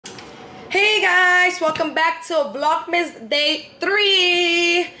Hey guys, welcome back to Vlogmas day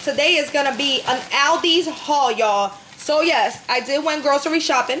 3. Today is gonna be an Aldi's haul, y'all. So yes, I did went grocery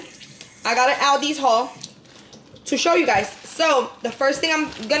shopping. I got an Aldi's haul to show you guys. So the first thing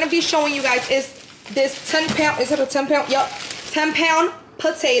I'm gonna be showing you guys is this 10-pound, is it a 10-pound? Yup, 10-pound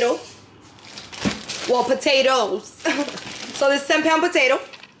potato. Well, potatoes. So this 10-pound potato,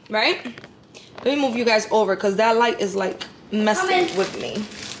 right? Let me move you guys over because that light is like messing with me.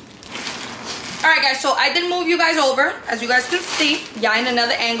 Alright guys, so I did move you guys over, as you guys can see. Yeah, in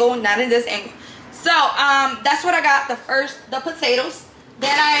another angle, not in this angle. So, that's what I got, the potatoes.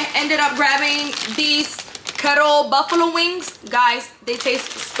 Then I ended up grabbing these kettle buffalo wings. Guys, they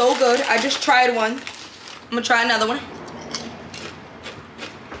taste so good. I just tried one. I'm gonna try another one.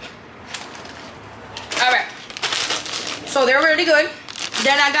 Alright. So they're really good.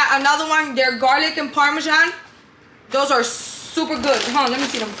 Then I got another one. They're garlic and parmesan. Those are super good. Hold on, let me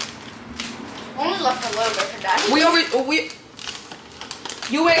see them. Only left a little bit for that.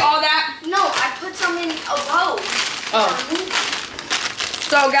 You ate all that? No, I put some in a bowl. Oh.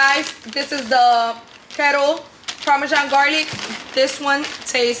 So guys, this is the kettle parmesan garlic. This one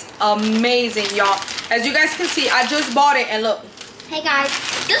tastes amazing, y'all. As you guys can see, I just bought it and look. Hey guys,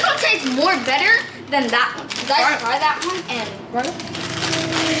 this one tastes more better than that one. You guys try that one and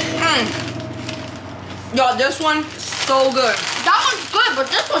Y'all, this one so good. that one's good, but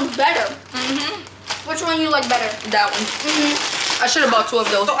this one's better. Which one you like better? That one. I should have bought 2 of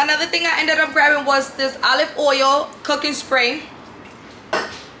those. So another thing I ended up grabbing was this olive oil cooking spray.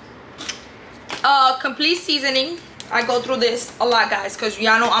 Complete seasoning. I go through this a lot, guys, because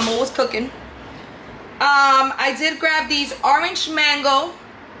y'all know I'm always cooking. I did grab these orange mango.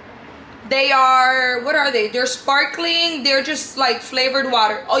 They are, what are they? They're sparkling. They're just like flavored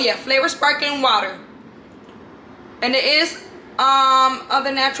water. Oh yeah, flavored sparkling water. And it is of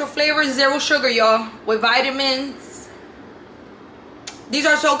the natural flavor, 0 sugar, y'all, with vitamins. These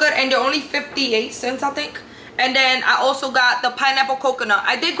are so good, and they're only 58 cents, I think. And then I also got the pineapple coconut.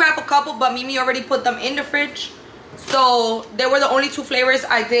 I did grab a couple, but Mimi already put them in the fridge, so they were the only 2 flavors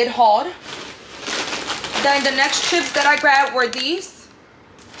I did haul. Then the next chips that I grabbed were these.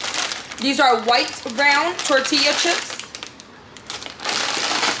 These are white brown tortilla chips.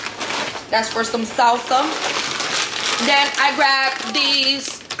 That's for some salsa. Then I grabbed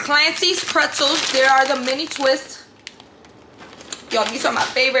these Clancy's pretzels. They are the mini twist. Yo, these are my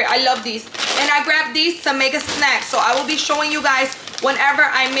favorite. I love these. And I grabbed these to make a snack. So I will be showing you guys whenever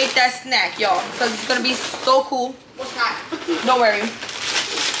I make that snack, y'all, because it's gonna be so cool. What snack? Don't worry.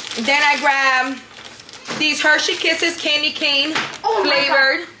 Then I grabbed these Hershey Kisses candy cane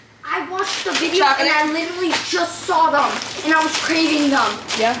flavored. I watched the video chocolate. and I literally just saw them and I was craving them.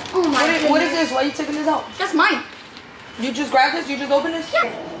 Yeah. Oh my goodness. What is this? Why are you taking this out? That's mine. You just grabbed this? You just opened this?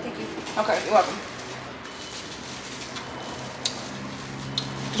 Yeah. Thank you. Okay, you're welcome.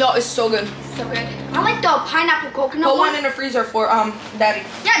 Yo, it's so good. So good. I like the pineapple coconut Put one in the freezer for Daddy.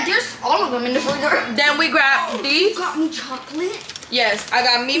 Yeah, there's all of them in the freezer. Then we grabbed these. You got me chocolate? Yes, I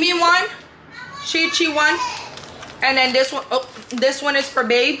got Mimi one, Chi one, and then this one. Oh, this one is for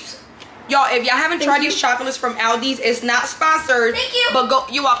babes. Y'all, if y'all haven't tried these chocolates from Aldi's, it's not sponsored. Thank you. But go,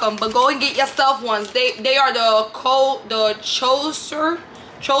 you're welcome. But go and get yourself ones. They are the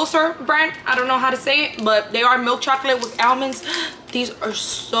Choser brand. I don't know how to say it, but they are milk chocolate with almonds. These are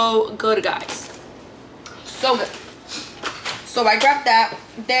so good, guys. So good. So I grabbed that.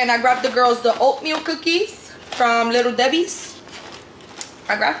 Then I grabbed the girls the oatmeal cookies from Little Debbie's.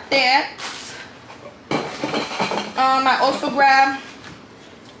 I grabbed that. I also grabbed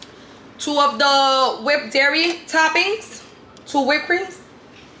 2 of the whipped dairy toppings, 2 whipped creams.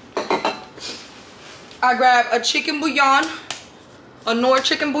 I grabbed a chicken bouillon, a Knorr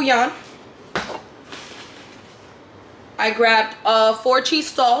chicken bouillon. I grabbed 4 cheese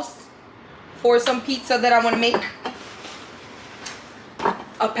sauce for some pizza that I want to make.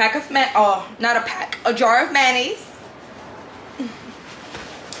 A pack of a jar of mayonnaise.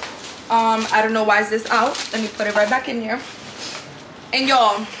 I don't know why is this out. Let me put it right back in here. And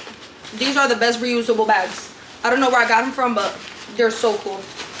y'all, these are the best reusable bags. I don't know where I got them from, but they're so cool.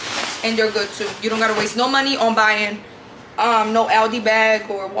 And they're good too. You don't gotta waste no money on buying no Aldi bag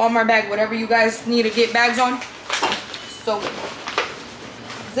or Walmart bag, whatever you guys need to get bags on. So good.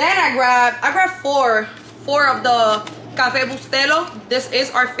 Then I grabbed 4 of the Café Bustelo. This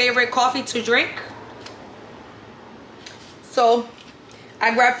is our favorite coffee to drink. So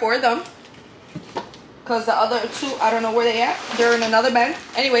I grabbed 4 of them. Because the other 2, I don't know where they at. They're in another bag.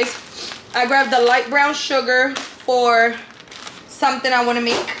 Anyways, I grabbed the light brown sugar for something I want to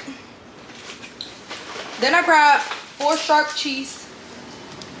make. Then I grabbed 4 sharp cheese.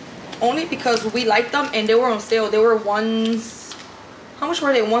 only because we liked them and they were on sale. They were ones, how much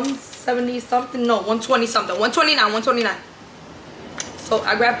were they? 170 something? No, 120 something. 129. So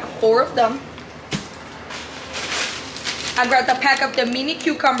I grabbed 4 of them. I grabbed a pack of the mini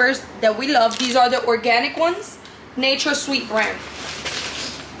cucumbers that we love. These are the organic ones, Nature Sweet brand.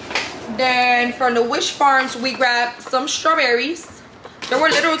 Then from the Wish Farms, we grabbed some strawberries. They were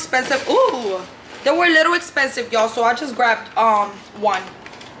a little expensive. Ooh, they were a little expensive, y'all. So I just grabbed 1.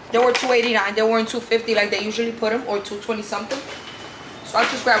 They were $2.89. They weren't $2.50 like they usually put them, or $2.20 something. So I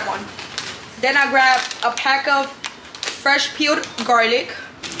just grabbed 1. Then I grabbed a pack of fresh peeled garlic.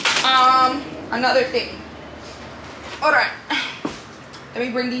 Another thing. All right, let me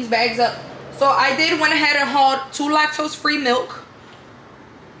bring these bags up. So I went ahead and hauled 2 lactose-free milk.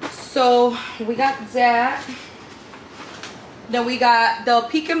 So we got that. Then we got the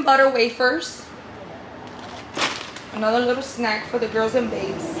pecan butter wafers. Another little snack for the girls and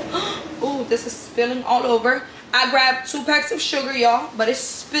babes. Ooh, this is spilling all over. I grabbed 2 packs of sugar, y'all, but it's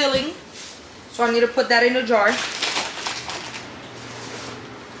spilling. So I need to put that in a jar.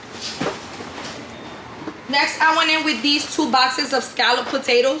 Next, I went in with these 2 boxes of scalloped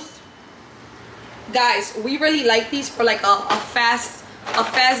potatoes. Guys, we really like these for like a fast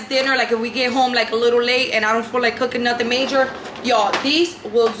dinner. Like if we get home like a little late and I don't feel like cooking nothing major, y'all, these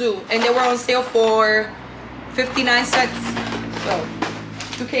will do. And they were on sale for 59 cents. So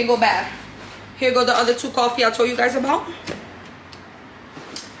you can't go bad. Here go the other 2 coffee I told you guys about.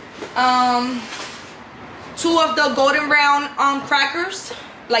 2 of the golden brown crackers,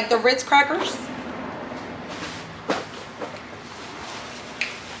 like the Ritz crackers.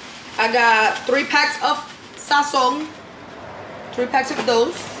 I got 3 packs of sazon. 3 packs of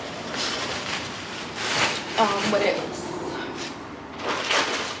those. What else?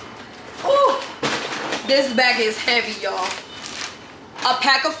 Oh, this bag is heavy, y'all. A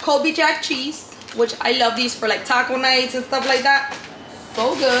pack of Kobe Jack cheese, which I love these for like taco nights and stuff like that.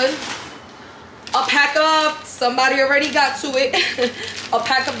 So good. A pack of, somebody already got to it, a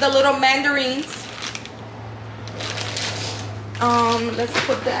pack of the little mandarins. Let's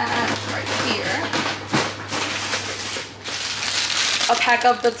put that right here. A pack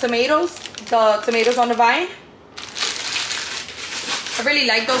of the tomatoes on the vine. I really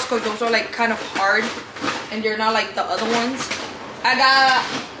like those because those are like kind of hard and they're not like the other ones. I got,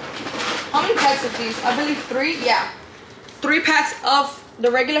 how many packs of these? I believe 3, yeah. 3 packs of the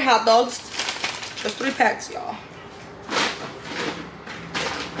regular hot dogs. Just 3 packs, y'all.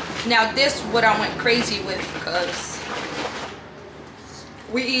 Now this is what I went crazy with because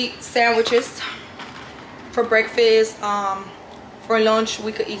we eat sandwiches for breakfast. For lunch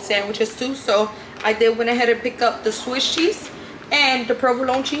we could eat sandwiches too. So I went ahead and picked up the Swiss cheese and the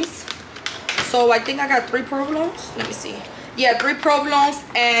provolone cheese. So I think I got 3 provolones. Let me see. Yeah, 3 provolones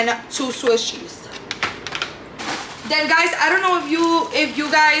and 2 Swiss cheese. Then guys, I don't know if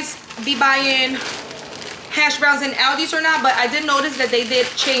you guys be buying hash browns in Aldi's or not, but I did notice that they did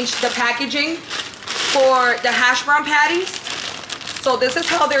change the packaging for the hash brown patties. So this is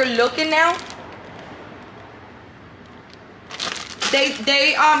how they're looking now.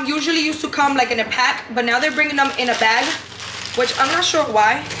 They usually used to come like in a pack, but now they're bringing them in a bag, which I'm not sure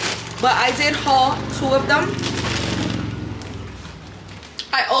why, but I did haul 2 of them.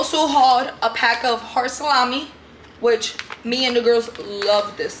 I also hauled a pack of heart salami, which me and the girls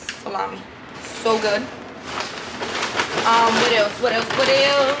love this salami. So good. What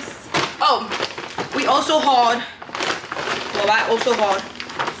else? Oh, we also hauled, well, I also hauled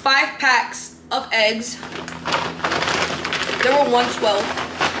 5 packs of eggs. They were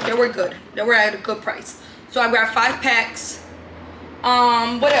 $1.12. They were good. They were at a good price. So I grabbed 5 packs.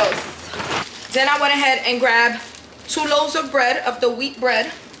 What else? Then I went ahead and grabbed 2 loaves of bread, of the wheat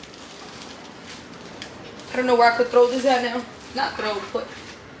bread. I don't know where I could throw this at now. Not throw, put.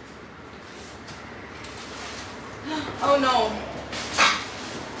 Oh no.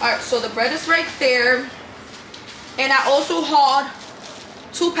 Alright, so the bread is right there. And I also hauled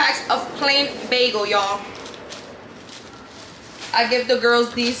 2 packs of plain bagel, y'all. I give the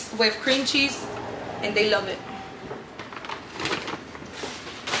girls these with cream cheese and they love it.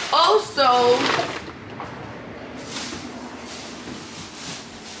 Also,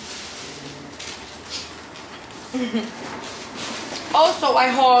 I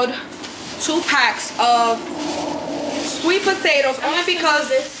hauled 2 packs of sweet potatoes only because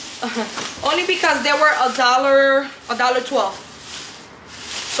they were $1.12.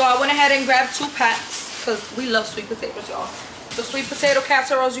 So I went ahead and grabbed 2 packs because we love sweet potatoes, y'all. The sweet potato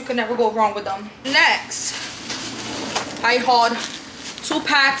casseroles, you can never go wrong with them. Next, I hauled 2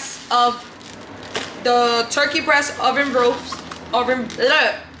 packs of the turkey breast oven roast.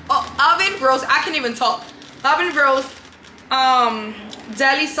 oven roast. I can't even talk. Oven roast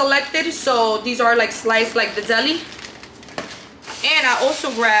deli selected. So these are like sliced like the deli. And I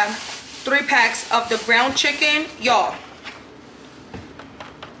also grabbed 3 packs of the ground chicken. Y'all,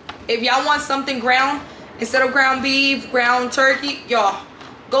 if y'all want something ground instead of ground beef, ground turkey, y'all,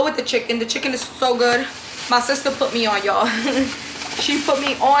 go with the chicken. The chicken is so good. My sister put me on, y'all. She put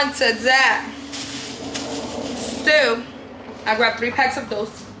me on to that. So I grabbed 3 packs of those.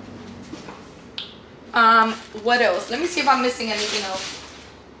 What else? Let me see if I'm missing anything else.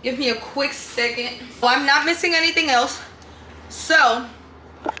 Give me a quick second. Well, I'm not missing anything else. So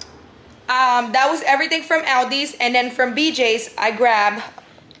that was everything from Aldi's. And then from BJ's, I grabbed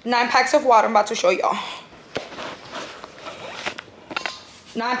 9 packs of water. I'm about to show y'all.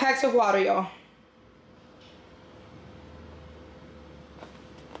 9 packs of water, y'all.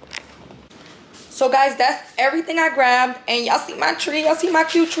 So guys, that's everything I grabbed. And y'all see my tree? Y'all see my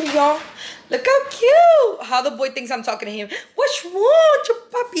cute tree, y'all? Look how cute. How the boy thinks I'm talking to him. Which one? Your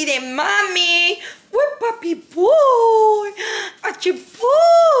puppy then, mommy. What puppy boy? At your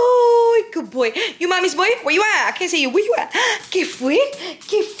boy. Good boy. You mommy's boy? Where you at? I can't see you. Where you at? Que fue?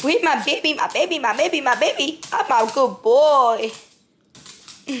 Que fue? My baby, my baby, my baby, my baby. I'm a good boy.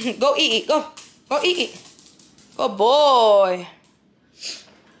 Go eat. Go. Go eat. Good boy.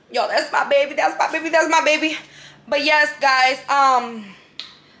 Yo, that's my baby. That's my baby. That's my baby. But yes, guys,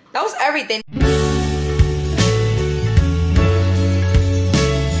 that was everything.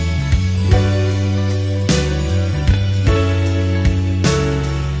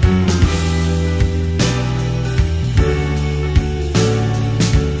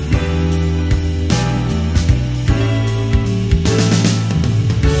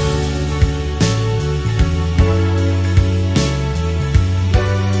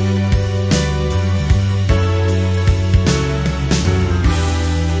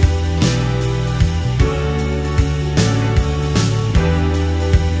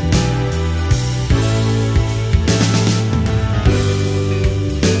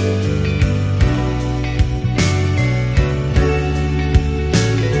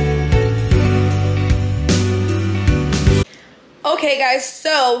 Okay guys,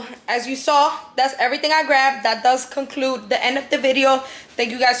 so as you saw, that's everything I grabbed. That does conclude the end of the video. Thank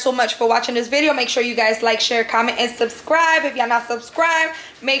you guys so much for watching this video. Make sure you guys like, share, comment, and subscribe. If y'all not subscribed,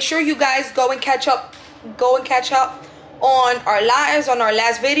 make sure you guys go and catch up on our lives, on our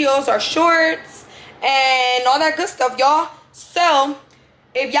last videos, our shorts, and all that good stuff, y'all. So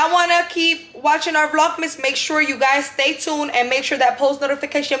if y'all want to keep watching our Vlogmas, make sure you guys stay tuned and make sure that post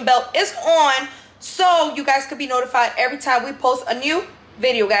notification bell is on, so you guys could be notified every time we post a new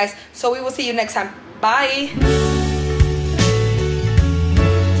video, guys. So we will see you next time. Bye.